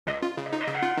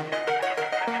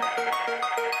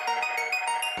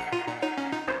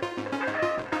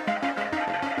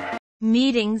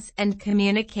Meetings and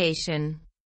communication.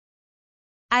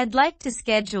 I'd like to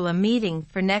schedule a meeting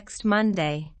for next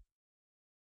Monday.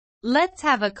 Let's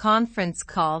have a conference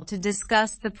call to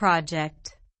discuss the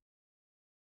project.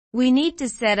 We need to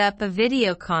set up a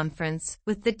video conference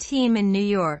with the team in New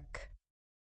York.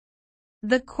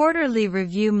 The quarterly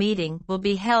review meeting will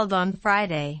be held on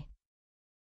Friday.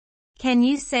 Can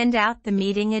you send out the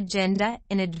meeting agenda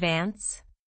in advance?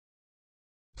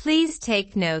 Please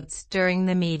take notes during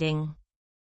the meeting.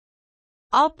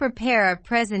 I'll prepare a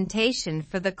presentation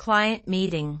for the client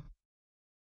meeting.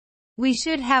 We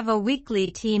should have a weekly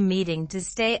team meeting to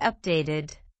stay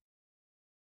updated.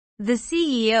 The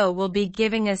CEO will be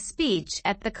giving a speech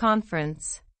at the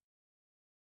conference.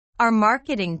 Our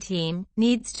marketing team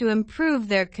needs to improve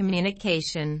their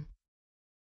communication.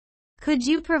 Could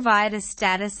you provide a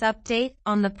status update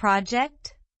on the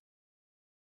project?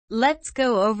 Let's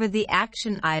go over the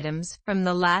action items from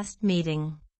the last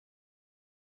meeting.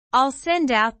 I'll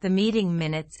send out the meeting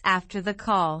minutes after the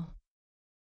call.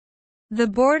 The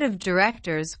board of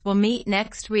directors will meet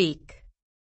next week.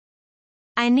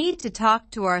 I need to talk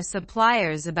to our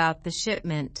suppliers about the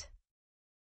shipment.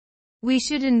 We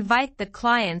should invite the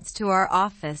clients to our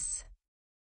office.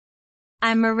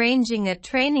 I'm arranging a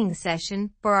training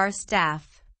session for our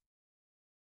staff.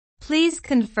 Please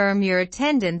confirm your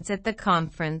attendance at the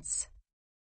conference.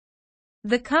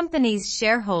 The company's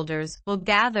shareholders will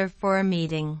gather for a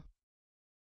meeting.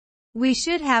 We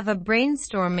should have a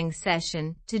brainstorming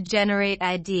session to generate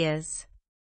ideas.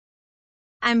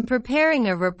 I'm preparing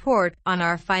a report on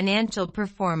our financial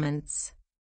performance.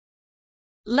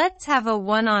 Let's have a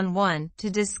one-on-one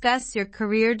to discuss your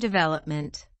career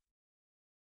development.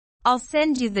 I'll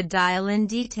send you the dial-in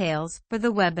details for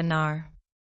the webinar.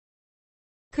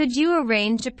 Could you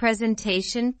arrange a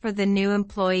presentation for the new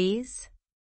employees?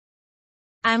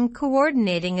 I'm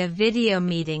coordinating a video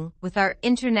meeting with our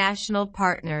international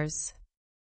partners.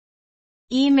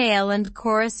 Email and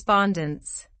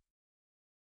correspondence.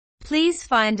 Please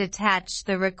find attached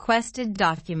the requested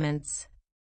documents.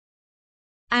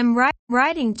 I'm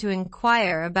writing to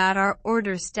inquire about our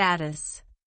order status.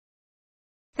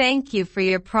 Thank you for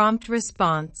your prompt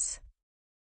response.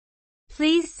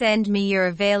 Please send me your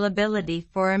availability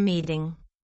for a meeting.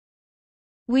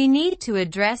 We need to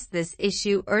address this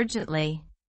issue urgently.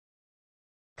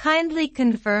 Kindly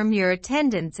confirm your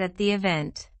attendance at the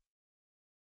event.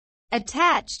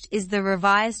 Attached is the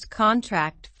revised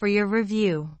contract for your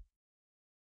review.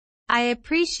 I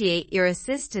appreciate your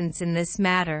assistance in this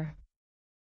matter.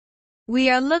 We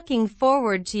are looking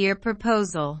forward to your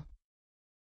proposal.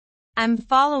 I'm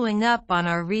following up on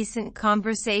our recent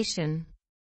conversation.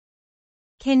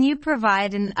 Can you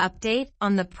provide an update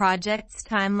on the project's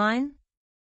timeline?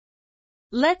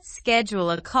 Let's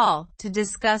schedule a call to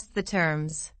discuss the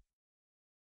terms.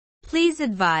 Please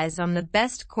advise on the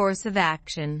best course of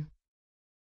action.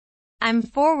 I'm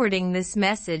forwarding this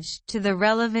message to the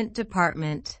relevant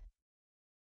department.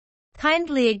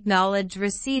 Kindly acknowledge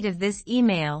receipt of this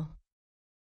email.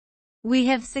 We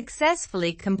have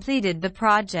successfully completed the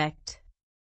project.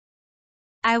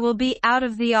 I will be out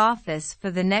of the office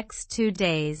for the next 2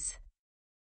 days.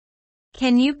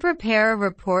 Can you prepare a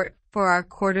report for our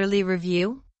quarterly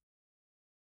review?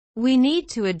 We need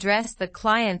to address the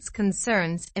client's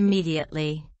concerns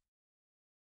immediately.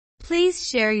 Please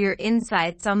share your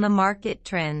insights on the market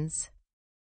trends.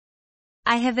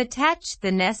 I have attached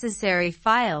the necessary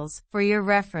files for your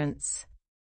reference.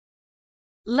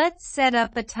 Let's set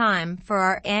up a time for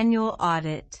our annual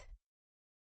audit.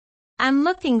 I'm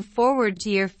looking forward to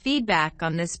your feedback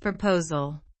on this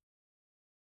proposal.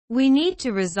 We need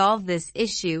to resolve this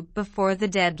issue before the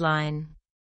deadline.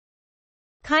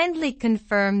 Kindly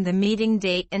confirm the meeting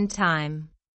date and time.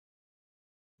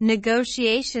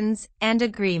 Negotiations and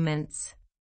agreements.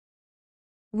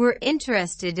 We're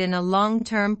interested in a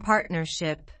long-term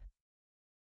partnership.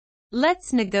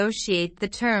 Let's negotiate the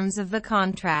terms of the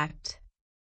contract.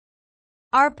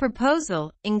 Our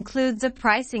proposal includes a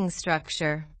pricing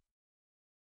structure.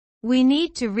 We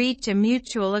need to reach a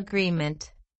mutual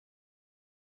agreement.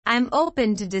 I'm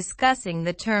open to discussing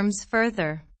the terms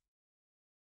further.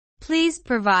 Please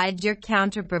provide your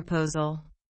counterproposal.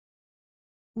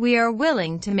 We are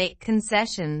willing to make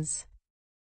concessions.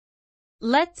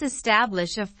 Let's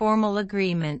establish a formal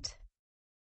agreement.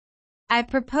 I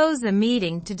propose a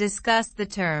meeting to discuss the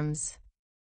terms.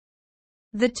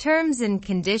 The terms and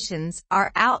conditions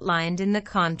are outlined in the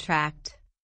contract.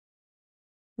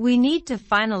 We need to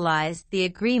finalize the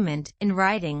agreement in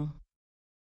writing.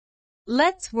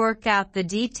 Let's work out the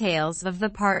details of the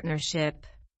partnership.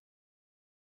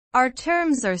 Our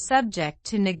terms are subject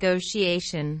to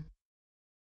negotiation.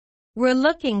 We're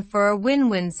looking for a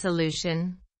win-win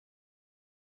solution.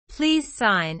 Please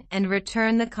sign and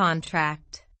return the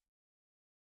contract.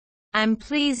 I'm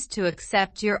pleased to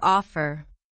accept your offer.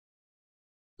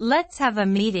 Let's have a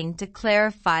meeting to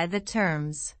clarify the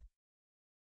terms.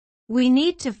 We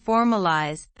need to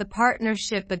formalize the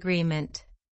partnership agreement.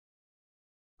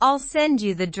 I'll send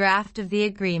you the draft of the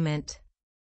agreement.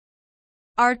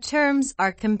 Our terms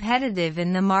are competitive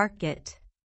in the market.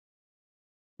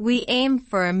 We aim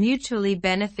for a mutually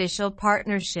beneficial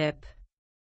partnership.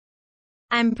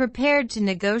 I'm prepared to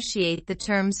negotiate the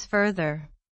terms further.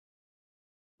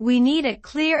 We need a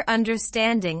clear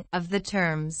understanding of the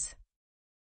terms.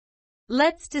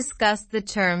 Let's discuss the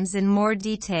terms in more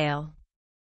detail.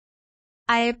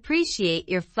 I appreciate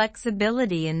your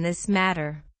flexibility in this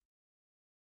matter.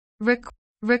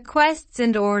 Requests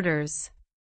and orders.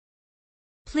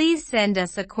 Please send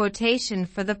us a quotation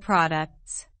for the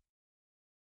products.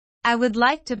 I would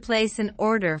like to place an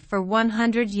order for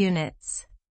 100 units.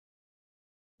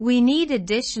 We need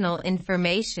additional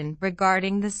information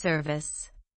regarding the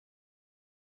service.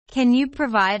 Can you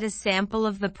provide a sample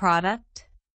of the product?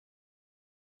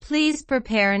 Please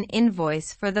prepare an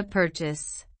invoice for the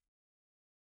purchase.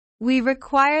 We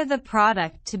require the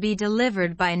product to be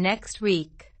delivered by next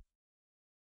week.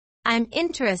 I'm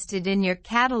interested in your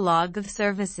catalog of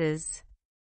services.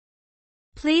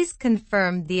 Please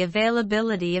confirm the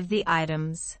availability of the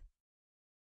items.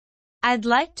 I'd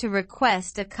like to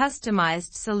request a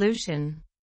customized solution.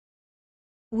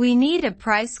 We need a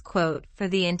price quote for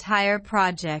the entire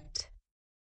project.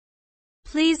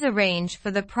 Please arrange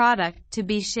for the product to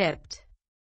be shipped.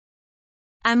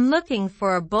 I'm looking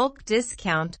for a bulk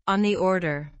discount on the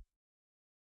order.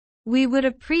 We would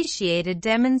appreciate a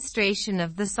demonstration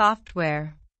of the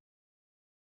software.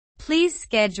 Please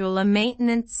schedule a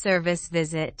maintenance service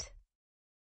visit.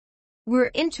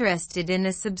 We're interested in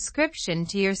a subscription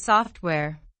to your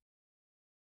software.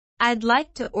 I'd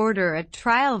like to order a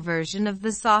trial version of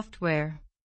the software.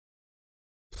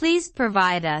 Please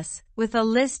provide us with a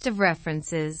list of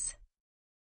references.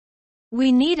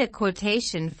 We need a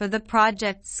quotation for the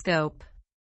project scope.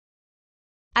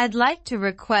 I'd like to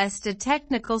request a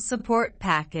technical support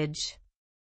package.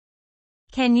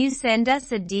 Can you send us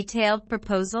a detailed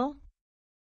proposal?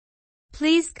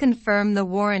 Please confirm the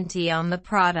warranty on the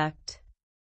product.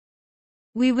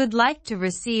 We would like to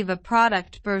receive a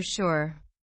product brochure.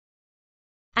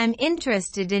 I'm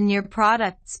interested in your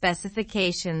product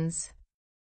specifications.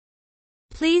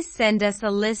 Please send us a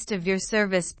list of your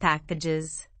service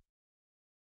packages.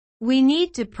 We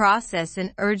need to process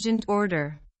an urgent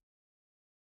order.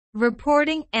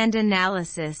 Reporting and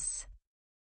analysis.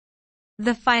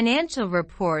 The financial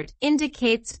report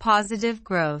indicates positive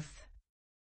growth.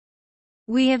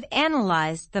 We have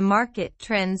analyzed the market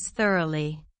trends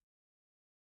thoroughly.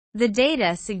 The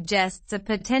data suggests a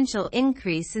potential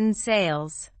increase in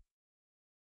sales.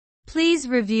 Please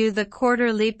review the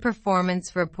quarterly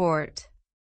performance report.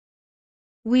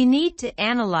 We need to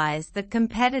analyze the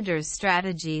competitors'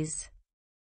 strategies.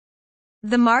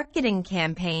 The marketing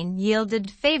campaign yielded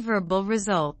favorable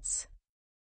results.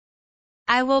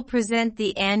 I will present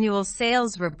the annual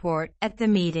sales report at the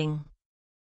meeting.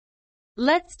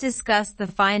 Let's discuss the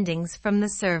findings from the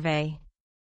survey.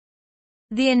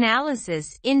 The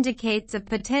analysis indicates a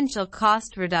potential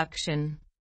cost reduction.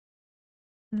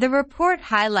 The report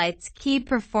highlights key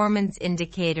performance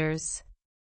indicators.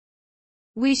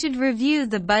 We should review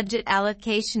the budget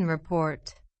allocation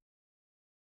report.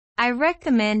 I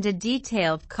recommend a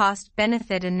detailed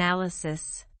cost-benefit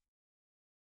analysis.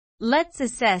 Let's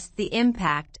assess the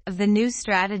impact of the new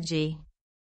strategy.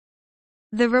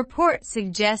 The report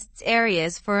suggests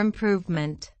areas for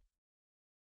improvement.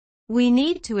 We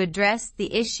need to address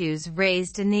the issues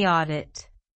raised in the audit.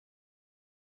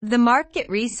 The market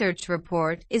research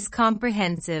report is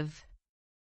comprehensive.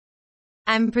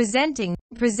 I'm presenting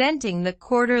the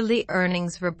quarterly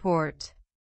earnings report.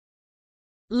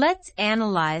 Let's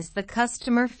analyze the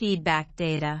customer feedback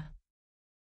data.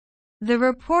 The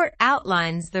report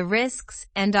outlines the risks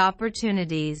and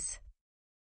opportunities.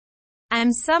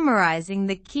 I'm summarizing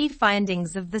the key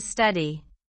findings of the study.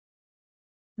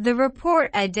 The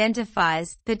report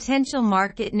identifies potential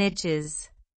market niches.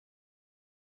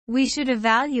 We should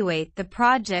evaluate the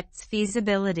project's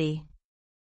feasibility.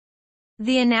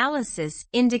 The analysis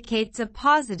indicates a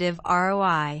positive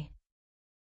ROI.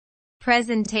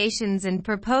 Presentations and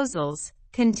proposals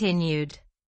continued.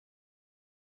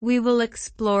 We will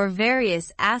explore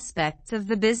various aspects of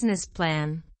the business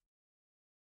plan.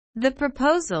 The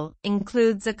proposal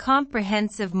includes a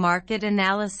comprehensive market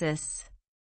analysis.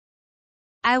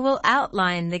 I will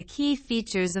outline the key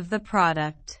features of the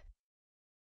product.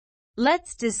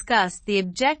 Let's discuss the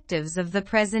objectives of the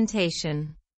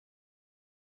presentation.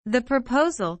 The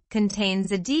proposal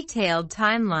contains a detailed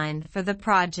timeline for the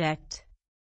project.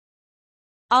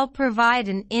 I'll provide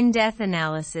an in-depth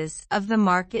analysis of the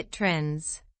market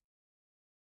trends.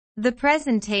 The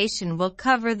presentation will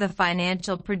cover the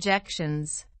financial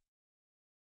projections.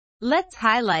 Let's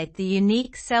highlight the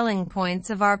unique selling points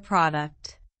of our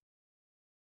product.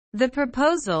 The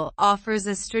proposal offers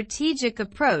a strategic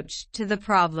approach to the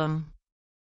problem.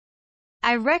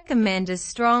 I recommend a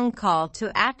strong call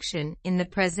to action in the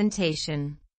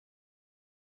presentation.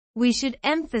 We should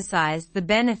emphasize the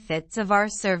benefits of our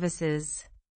services.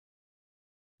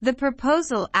 The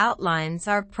proposal outlines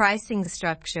our pricing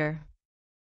structure.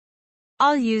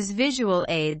 I'll use visual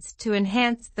aids to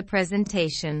enhance the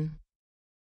presentation.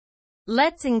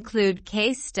 Let's include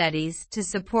case studies to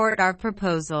support our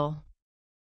proposal.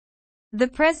 The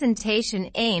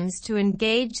presentation aims to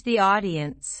engage the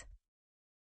audience.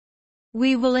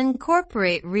 We will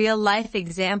incorporate real-life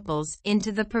examples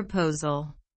into the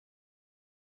proposal.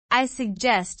 I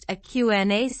suggest a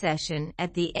Q&A session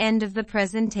at the end of the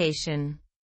presentation.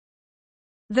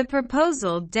 The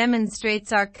proposal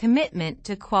demonstrates our commitment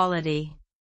to quality.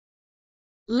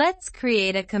 Let's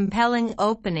create a compelling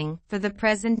opening for the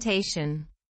presentation.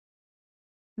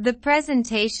 The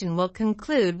presentation will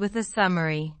conclude with a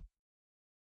summary.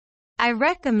 I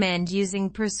recommend using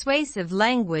persuasive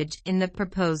language in the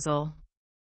proposal.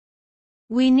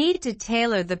 We need to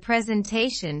tailor the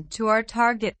presentation to our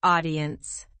target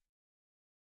audience.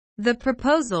 The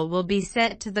proposal will be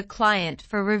sent to the client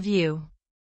for review.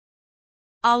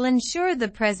 I'll ensure the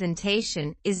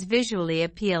presentation is visually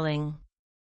appealing.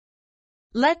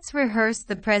 Let's rehearse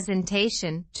the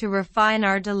presentation to refine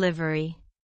our delivery.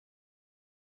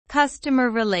 Customer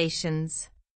relations.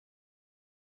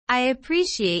 I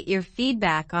appreciate your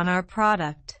feedback on our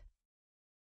product.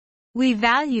 We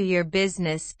value your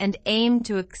business and aim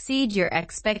to exceed your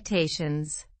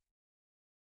expectations.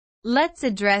 Let's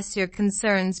address your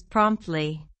concerns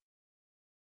promptly.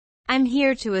 I'm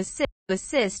here to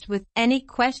assist with any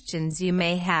questions you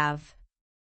may have.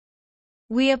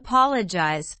 We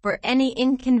apologize for any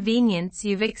inconvenience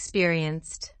you've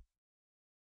experienced.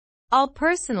 I'll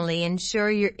personally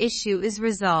ensure your issue is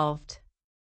resolved.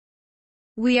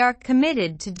 We are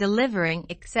committed to delivering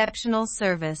exceptional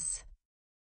service.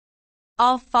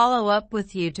 I'll follow up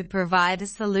with you to provide a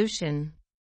solution.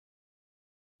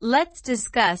 Let's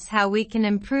discuss how we can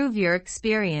improve your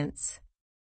experience.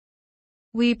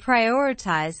 We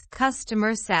prioritize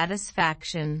customer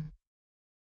satisfaction.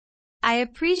 I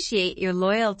appreciate your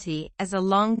loyalty as a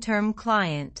long-term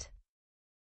client.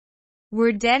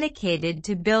 We're dedicated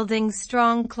to building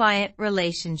strong client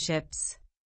relationships.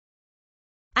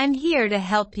 I'm here to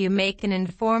help you make an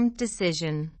informed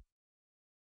decision.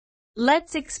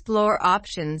 Let's explore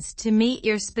options to meet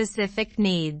your specific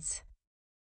needs.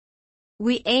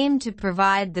 We aim to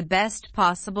provide the best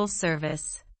possible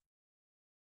service.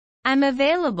 I'm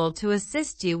available to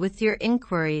assist you with your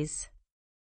inquiries.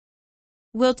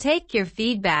 We'll take your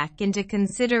feedback into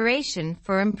consideration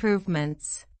for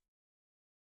improvements.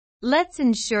 Let's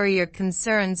ensure your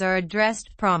concerns are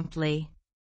addressed promptly.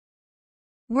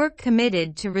 We're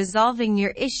committed to resolving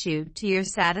your issue to your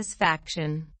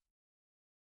satisfaction.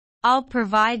 I'll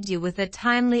provide you with a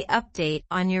timely update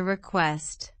on your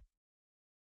request.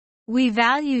 We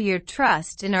value your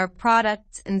trust in our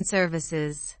products and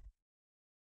services.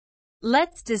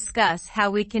 Let's discuss how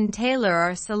we can tailor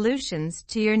our solutions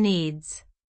to your needs.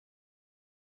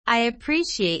 I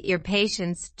appreciate your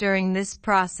patience during this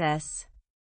process.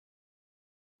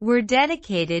 We're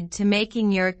dedicated to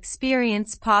making your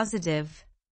experience positive.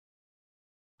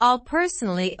 I'll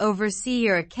personally oversee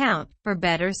your account for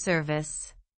better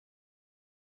service.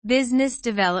 Business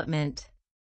development.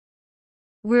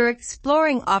 We're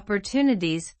exploring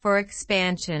opportunities for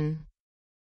expansion.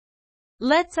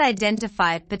 Let's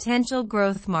identify potential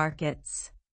growth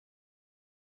markets.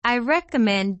 I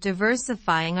recommend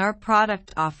diversifying our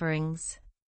product offerings.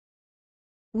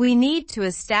 We need to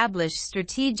establish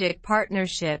strategic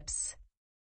partnerships.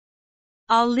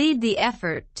 I'll lead the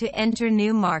effort to enter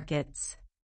new markets.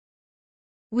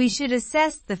 We should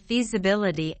assess the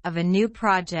feasibility of a new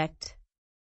project.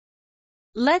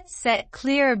 Let's set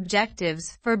clear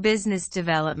objectives for business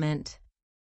development.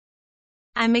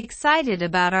 I'm excited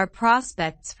about our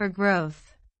prospects for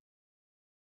growth.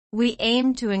 We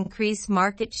aim to increase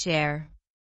market share.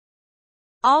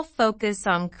 I'll focus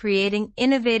on creating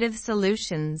innovative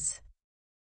solutions.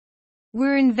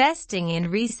 We're investing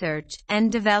in research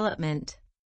and development.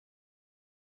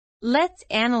 Let's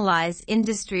analyze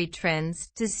industry trends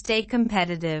to stay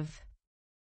competitive.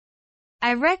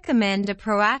 I recommend a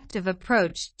proactive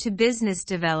approach to business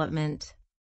development.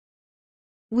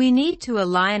 We need to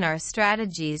align our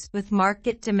strategies with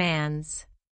market demands.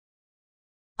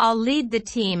 I'll lead the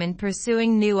team in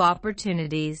pursuing new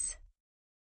opportunities.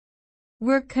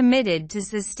 We're committed to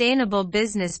sustainable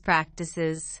business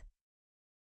practices.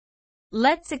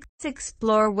 Let's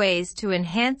explore ways to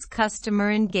enhance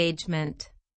customer engagement.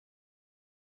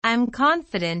 I'm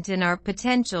confident in our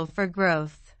potential for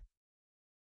growth.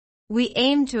 We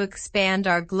aim to expand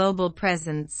our global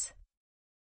presence.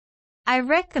 I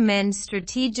recommend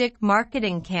strategic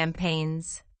marketing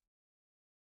campaigns.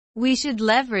 We should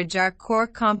leverage our core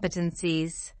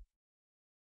competencies.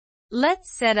 Let's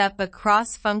set up a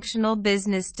cross-functional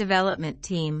business development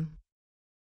team.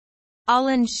 I'll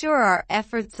ensure our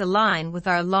efforts align with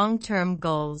our long-term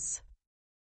goals.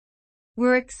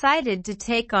 We're excited to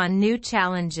take on new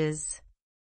challenges.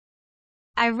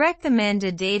 I recommend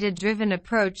a data-driven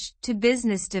approach to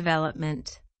business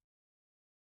development.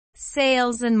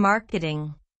 Sales and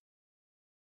marketing.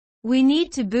 We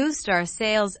need to boost our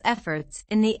sales efforts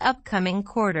in the upcoming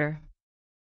quarter.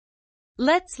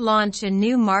 Let's launch a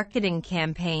new marketing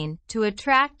campaign to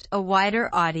attract a wider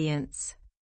audience.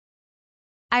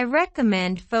 I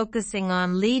recommend focusing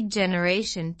on lead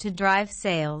generation to drive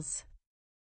sales.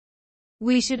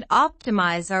 We should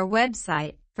optimize our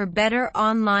website for better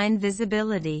online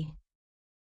visibility.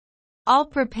 I'll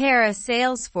prepare a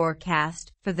sales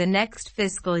forecast for the next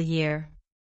fiscal year.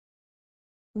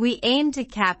 We aim to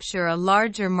capture a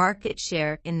larger market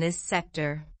share in this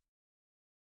sector.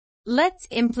 Let's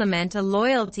implement a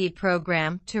loyalty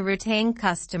program to retain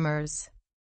customers.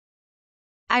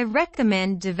 I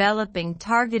recommend developing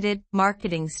targeted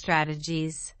marketing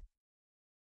strategies.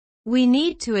 We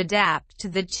need to adapt to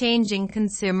the changing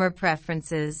consumer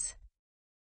preferences.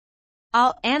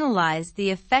 I'll analyze the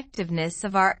effectiveness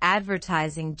of our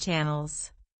advertising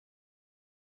channels.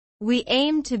 We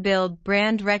aim to build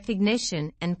brand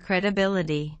recognition and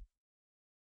credibility.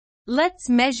 Let's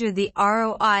measure the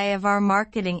ROI of our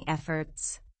marketing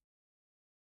efforts.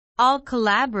 I'll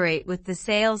collaborate with the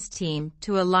sales team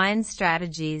to align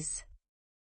strategies.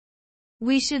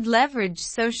 We should leverage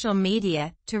social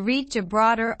media to reach a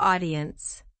broader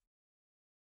audience.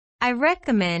 I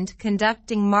recommend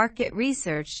conducting market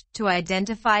research to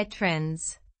identify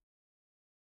trends.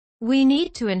 We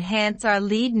need to enhance our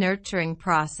lead nurturing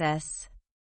process.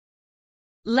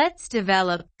 Let's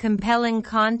develop compelling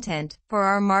content for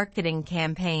our marketing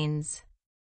campaigns.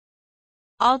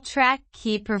 I'll track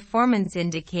key performance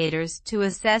indicators to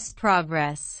assess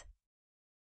progress.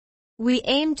 We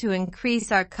aim to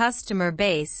increase our customer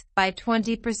base by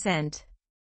 20%.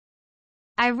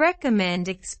 I recommend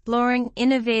exploring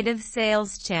innovative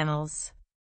sales channels.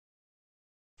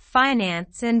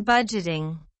 Finance and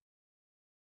budgeting.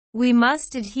 We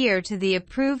must adhere to the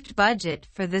approved budget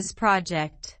for this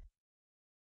project.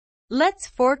 Let's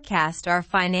forecast our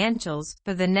financials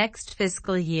for the next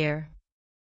fiscal year.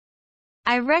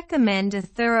 I recommend a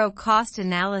thorough cost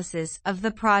analysis of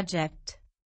the project.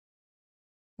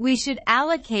 We should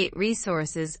allocate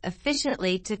resources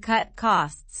efficiently to cut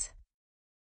costs.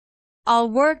 I'll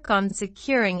work on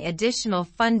securing additional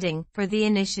funding for the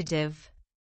initiative.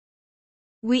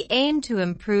 We aim to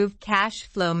improve cash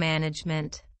flow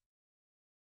management.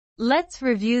 Let's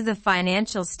review the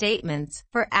financial statements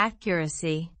for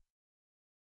accuracy.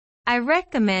 I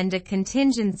recommend a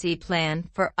contingency plan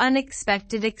for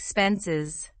unexpected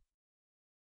expenses.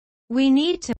 We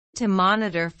need to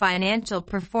monitor financial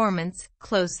performance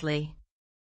closely.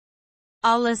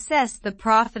 I'll assess the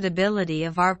profitability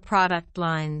of our product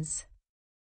lines.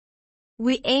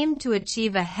 We aim to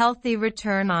achieve a healthy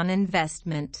return on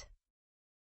investment.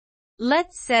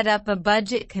 Let's set up a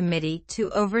budget committee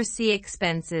to oversee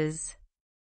expenses.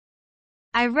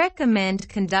 I recommend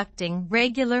conducting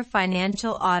regular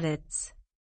financial audits.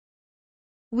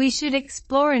 We should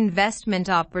explore investment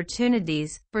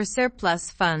opportunities for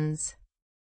surplus funds.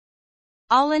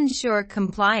 I'll ensure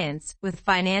compliance with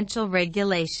financial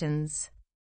regulations.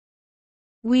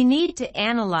 We need to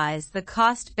analyze the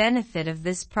cost-benefit of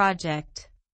this project.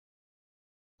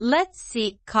 Let's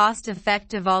seek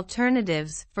cost-effective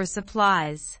alternatives for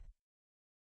supplies.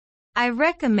 I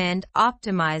recommend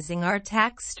optimizing our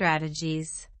tax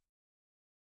strategies.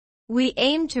 We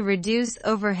aim to reduce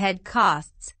overhead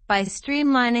costs by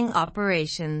streamlining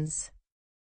operations.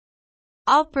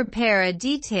 I'll prepare a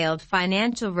detailed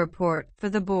financial report for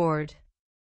the board.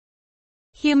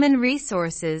 Human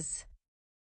resources.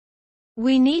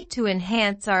 We need to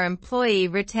enhance our employee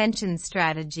retention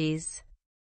strategies.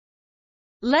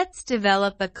 Let's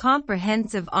develop a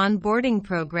comprehensive onboarding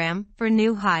program for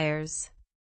new hires.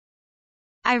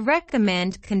 I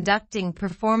recommend conducting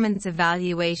performance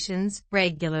evaluations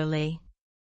regularly.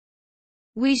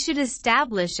 We should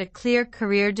establish a clear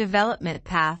career development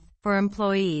path for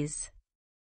employees.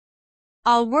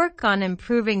 I'll work on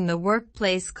improving the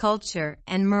workplace culture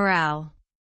and morale.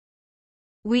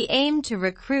 We aim to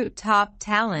recruit top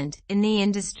talent in the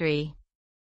industry.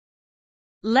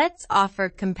 Let's offer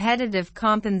competitive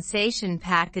compensation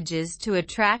packages to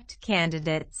attract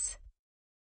candidates.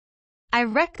 I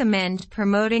recommend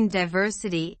promoting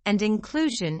diversity and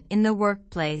inclusion in the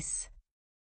workplace.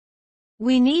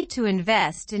 We need to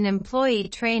invest in employee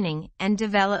training and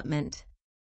development.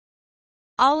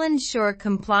 I'll ensure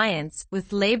compliance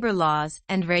with labor laws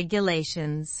and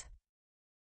regulations.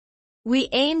 We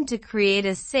aim to create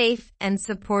a safe and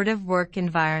supportive work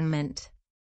environment.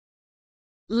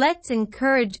 Let's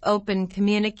encourage open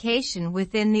communication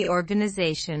within the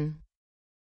organization.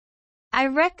 I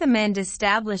recommend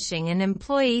establishing an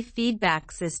employee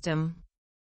feedback system.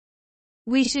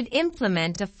 We should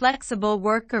implement a flexible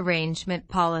work arrangement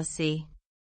policy.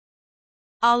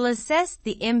 I'll assess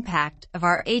the impact of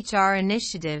our HR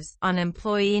initiatives on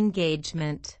employee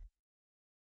engagement.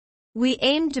 We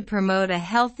aim to promote a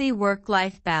healthy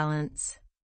work-life balance.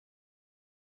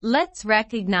 Let's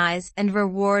recognize and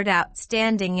reward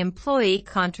outstanding employee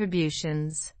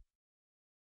contributions.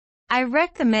 I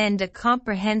recommend a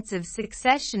comprehensive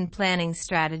succession planning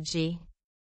strategy.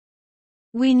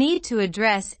 We need to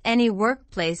address any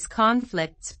workplace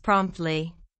conflicts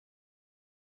promptly.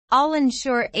 I'll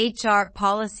ensure HR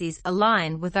policies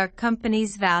align with our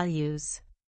company's values.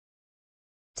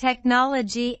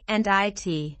 Technology and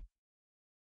IT.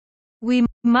 We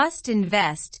must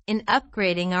invest in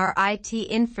upgrading our IT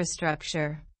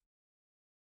infrastructure.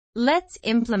 Let's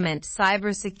implement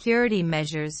cybersecurity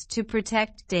measures to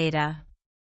protect data.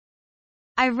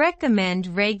 I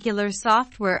recommend regular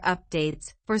software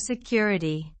updates for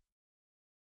security.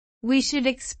 We should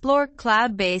explore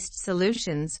cloud-based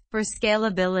solutions for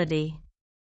scalability.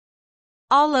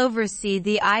 I'll oversee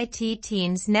the IT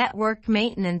team's network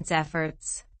maintenance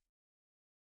efforts.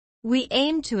 We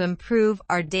aim to improve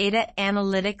our data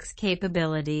analytics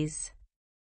capabilities.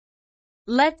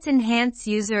 Let's enhance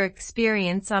user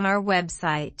experience on our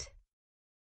website.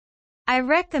 I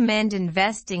recommend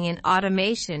investing in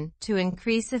automation to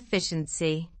increase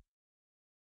efficiency.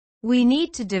 We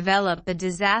need to develop a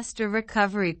disaster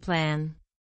recovery plan.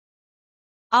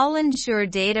 I'll ensure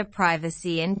data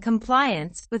privacy and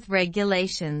compliance with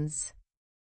regulations.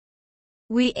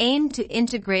 We aim to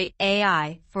integrate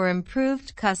AI for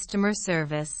improved customer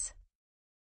service.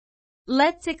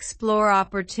 Let's explore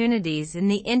opportunities in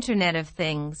the Internet of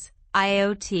Things,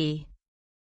 IoT.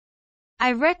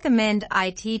 I recommend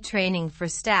IT training for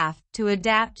staff to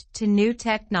adapt to new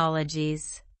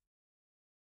technologies.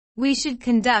 We should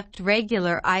conduct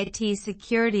regular IT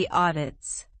security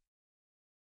audits.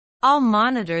 I'll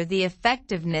monitor the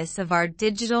effectiveness of our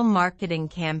digital marketing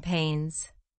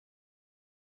campaigns.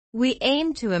 We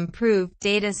aim to improve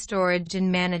data storage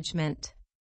and management.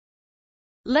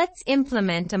 Let's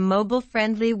implement a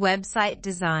mobile-friendly website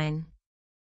design.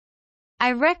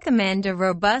 I recommend a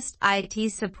robust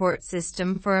IT support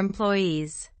system for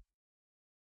employees.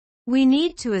 We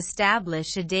need to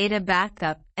establish a data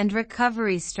backup and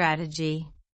recovery strategy.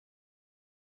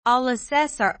 I'll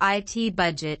assess our IT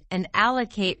budget and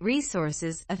allocate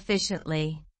resources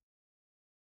efficiently.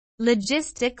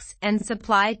 Logistics and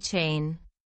supply chain.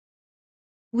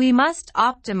 We must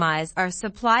optimize our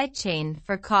supply chain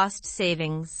for cost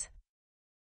savings.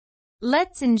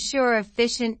 Let's ensure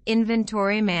efficient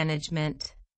inventory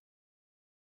management.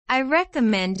 I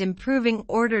recommend improving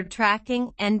order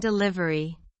tracking and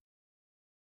delivery.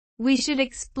 We should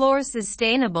explore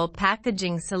sustainable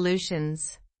packaging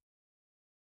solutions.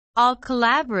 I'll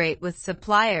collaborate with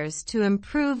suppliers to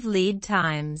improve lead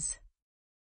times.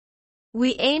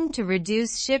 We aim to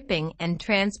reduce shipping and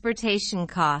transportation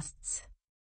costs.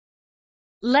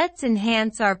 Let's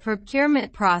enhance our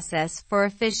procurement process for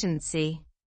efficiency.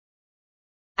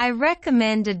 I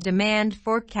recommend a demand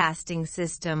forecasting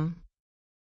system.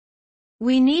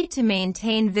 We need to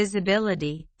maintain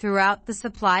visibility throughout the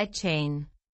supply chain.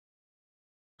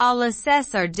 I'll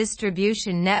assess our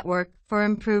distribution network for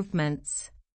improvements.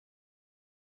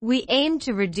 We aim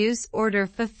to reduce order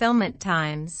fulfillment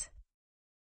times.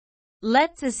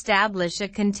 Let's establish a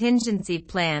contingency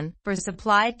plan for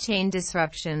supply chain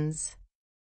disruptions.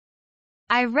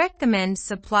 I recommend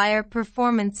supplier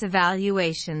performance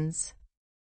evaluations.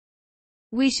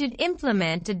 We should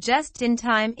implement a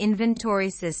just-in-time inventory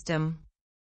system.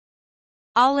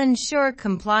 I'll ensure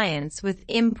compliance with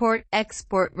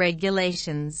import-export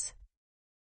regulations.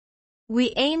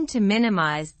 We aim to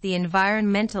minimize the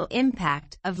environmental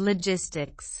impact of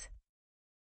logistics.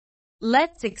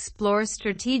 Let's explore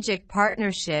strategic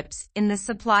partnerships in the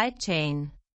supply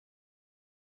chain.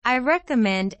 I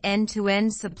recommend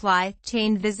end-to-end supply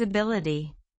chain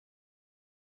visibility.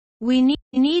 We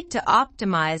need to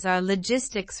optimize our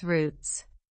logistics routes.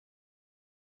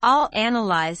 I'll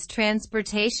analyze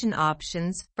transportation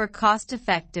options for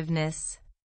cost-effectiveness.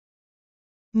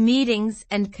 Meetings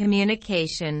and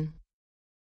communication.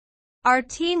 Our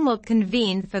team will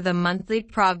convene for the monthly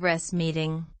progress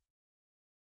meeting.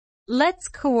 Let's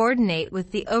coordinate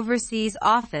with the overseas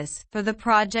office for the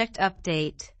project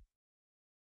update.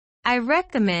 I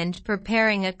recommend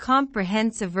preparing a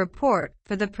comprehensive report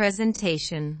for the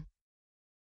presentation.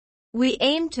 We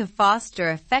aim to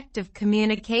foster effective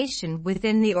communication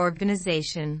within the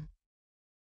organization.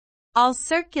 I'll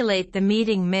circulate the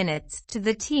meeting minutes to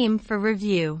the team for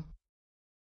review.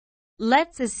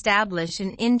 Let's establish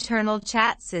an internal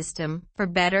chat system for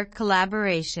better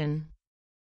collaboration.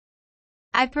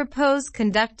 I propose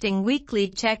conducting weekly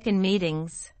check-in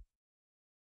meetings.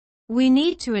 We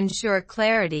need to ensure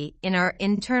clarity in our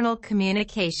internal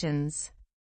communications.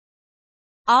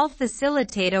 I'll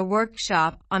facilitate a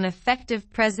workshop on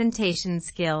effective presentation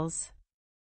skills.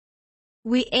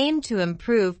 We aim to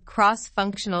improve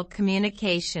cross-functional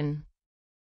communication.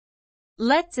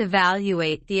 Let's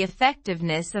evaluate the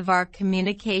effectiveness of our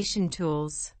communication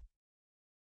tools.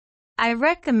 I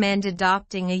recommend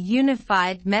adopting a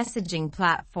unified messaging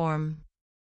platform.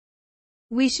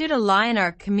 We should align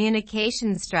our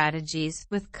communication strategies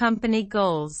with company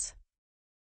goals.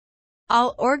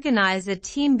 I'll organize a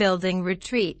team-building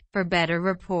retreat for better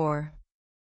rapport.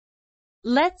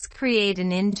 Let's create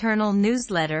an internal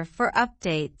newsletter for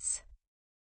updates.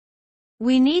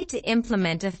 We need to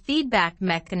implement a feedback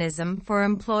mechanism for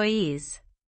employees.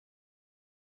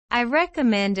 I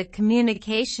recommend a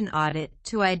communication audit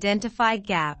to identify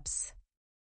gaps.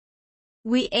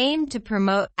 We aim to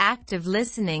promote active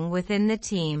listening within the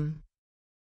team.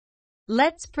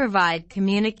 Let's provide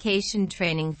communication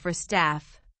training for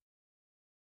staff.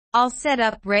 I'll set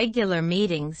up regular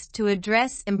meetings to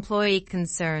address employee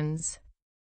concerns.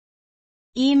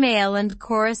 Email and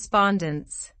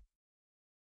correspondence.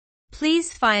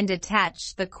 Please find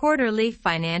attached the quarterly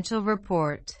financial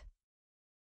report.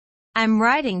 I'm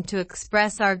writing to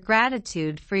express our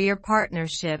gratitude for your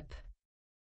partnership.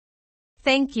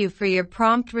 Thank you for your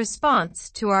prompt response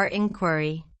to our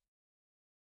inquiry.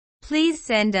 Please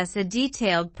send us a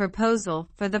detailed proposal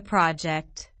for the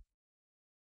project.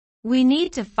 We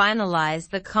need to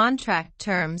finalize the contract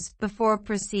terms before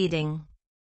proceeding.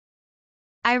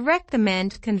 I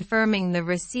recommend confirming the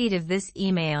receipt of this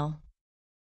email.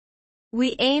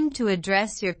 We aim to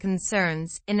address your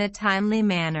concerns in a timely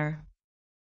manner.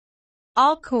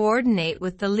 I'll coordinate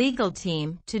with the legal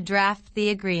team to draft the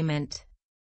agreement.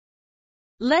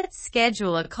 Let's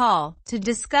schedule a call to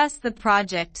discuss the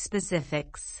project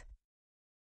specifics.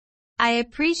 I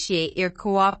appreciate your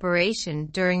cooperation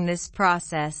during this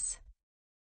process.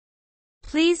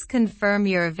 Please confirm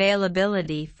your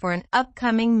availability for an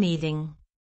upcoming meeting.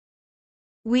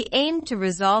 We aim to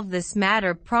resolve this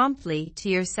matter promptly to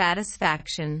your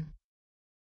satisfaction.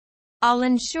 I'll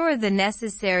ensure the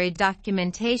necessary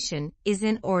documentation is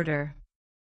in order.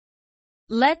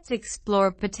 Let's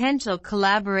explore potential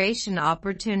collaboration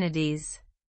opportunities.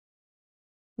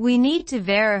 We need to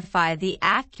verify the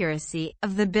accuracy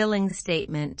of the billing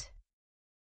statement.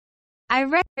 I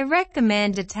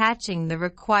recommend attaching the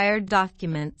required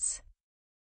documents.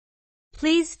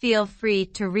 Please feel free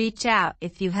to reach out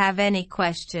if you have any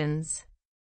questions.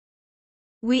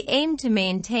 We aim to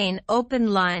maintain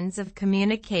open lines of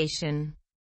communication.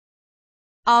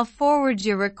 I'll forward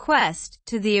your request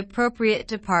to the appropriate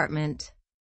department.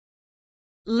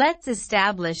 Let's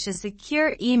establish a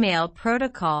secure email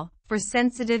protocol for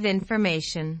sensitive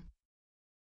information.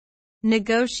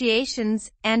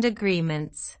 Negotiations and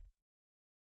agreements.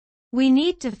 We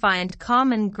need to find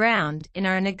common ground in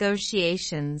our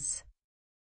negotiations.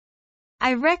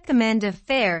 I recommend a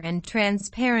fair and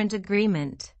transparent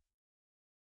agreement.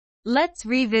 Let's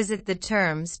revisit the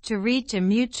terms to reach a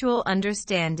mutual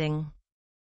understanding.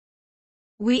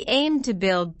 We aim to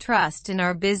build trust in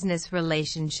our business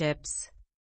relationships.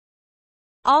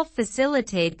 I'll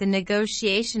facilitate the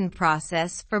negotiation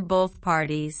process for both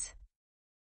parties.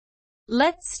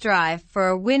 Let's strive for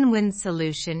a win-win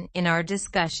solution in our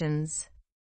discussions.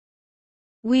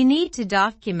 We need to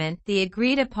document the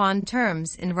agreed-upon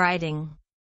terms in writing.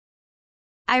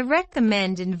 I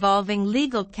recommend involving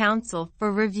legal counsel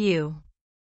for review.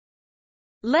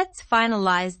 Let's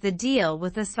finalize the deal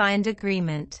with a signed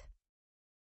agreement.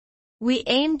 We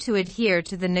aim to adhere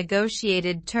to the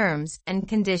negotiated terms and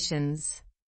conditions.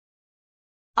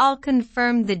 I'll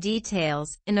confirm the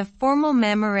details in a formal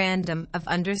memorandum of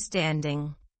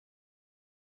understanding.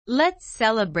 Let's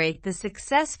celebrate the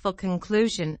successful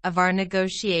conclusion of our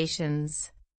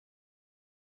negotiations.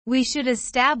 We should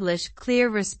establish clear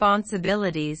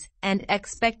responsibilities and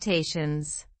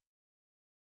expectations.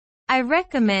 I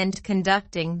recommend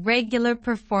conducting regular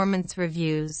performance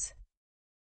reviews.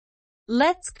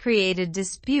 Let's create a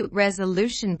dispute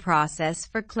resolution process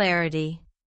for clarity.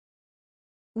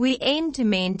 We aim to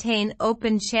maintain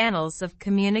open channels of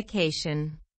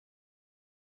communication.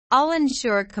 I'll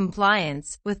ensure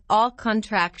compliance with all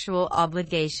contractual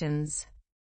obligations.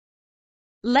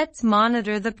 Let's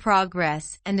monitor the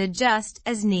progress and adjust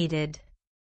as needed.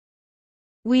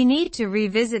 We need to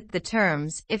revisit the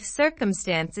terms if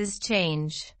circumstances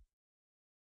change.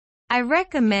 I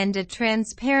recommend a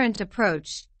transparent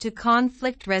approach to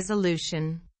conflict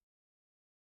resolution.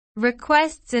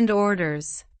 Requests and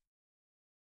orders.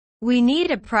 We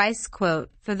need a price quote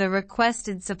for the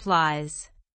requested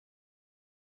supplies.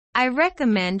 I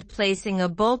recommend placing a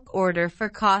bulk order for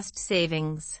cost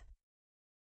savings.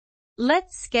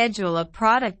 Let's schedule a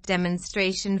product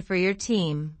demonstration for your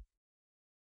team.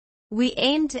 We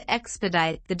aim to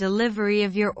expedite the delivery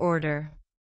of your order.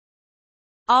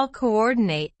 I'll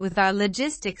coordinate with our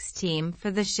logistics team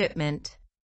for the shipment.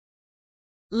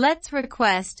 Let's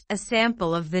request a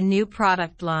sample of the new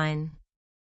product line.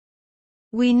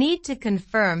 We need to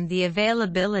confirm the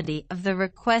availability of the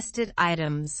requested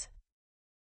items.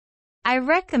 I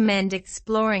recommend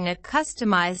exploring a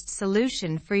customized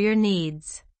solution for your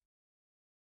needs.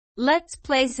 Let's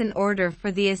place an order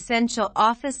for the essential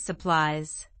office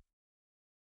supplies.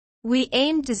 We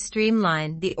aim to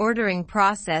streamline the ordering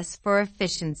process for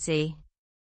efficiency.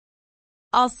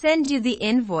 I'll send you the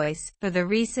invoice for the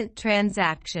recent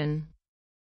transaction.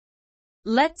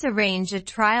 Let's arrange a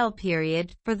trial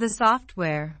period for the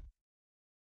software.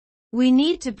 We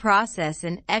need to process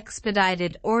an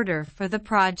expedited order for the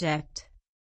project.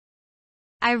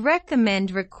 I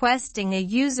recommend requesting a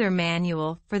user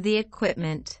manual for the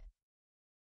equipment.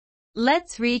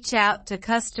 Let's reach out to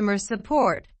customer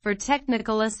support for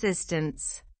technical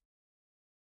assistance.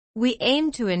 We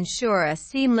aim to ensure a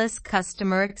seamless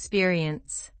customer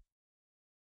experience.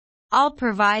 I'll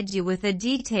provide you with a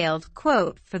detailed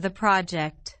quote for the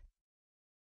project.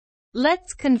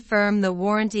 Let's confirm the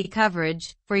warranty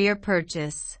coverage for your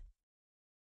purchase.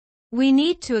 We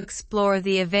need to explore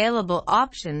the available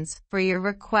options for your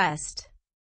request.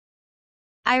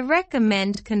 I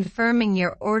recommend confirming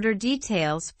your order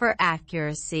details for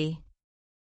accuracy.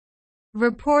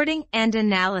 Reporting and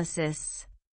analysis.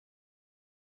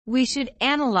 We should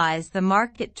analyze the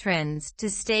market trends to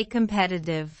stay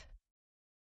competitive.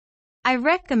 I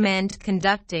recommend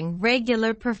conducting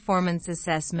regular performance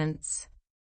assessments.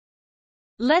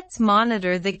 Let's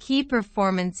monitor the key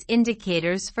performance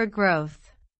indicators for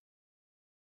growth.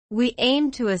 We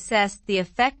aim to assess the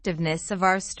effectiveness of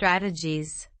our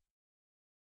strategies.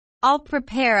 I'll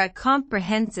prepare a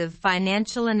comprehensive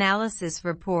financial analysis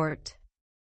report.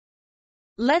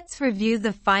 Let's review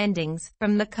the findings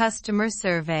from the customer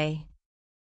survey.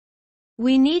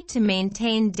 We need to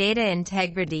maintain data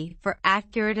integrity for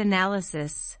accurate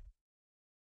analysis.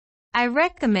 I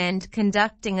recommend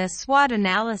conducting a SWOT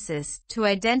analysis to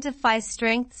identify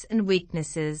strengths and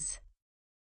weaknesses.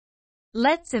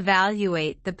 Let's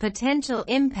evaluate the potential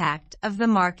impact of the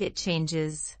market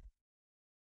changes.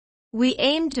 We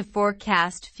aim to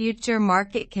forecast future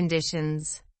market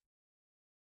conditions.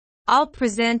 I'll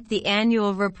present the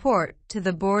annual report to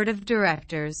the board of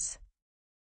directors.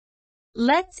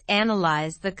 Let's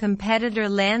analyze the competitor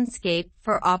landscape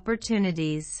for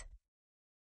opportunities.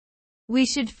 We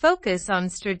should focus on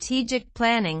strategic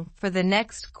planning for the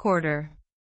next quarter.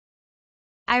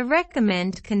 I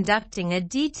recommend conducting a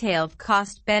detailed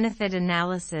cost-benefit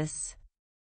analysis.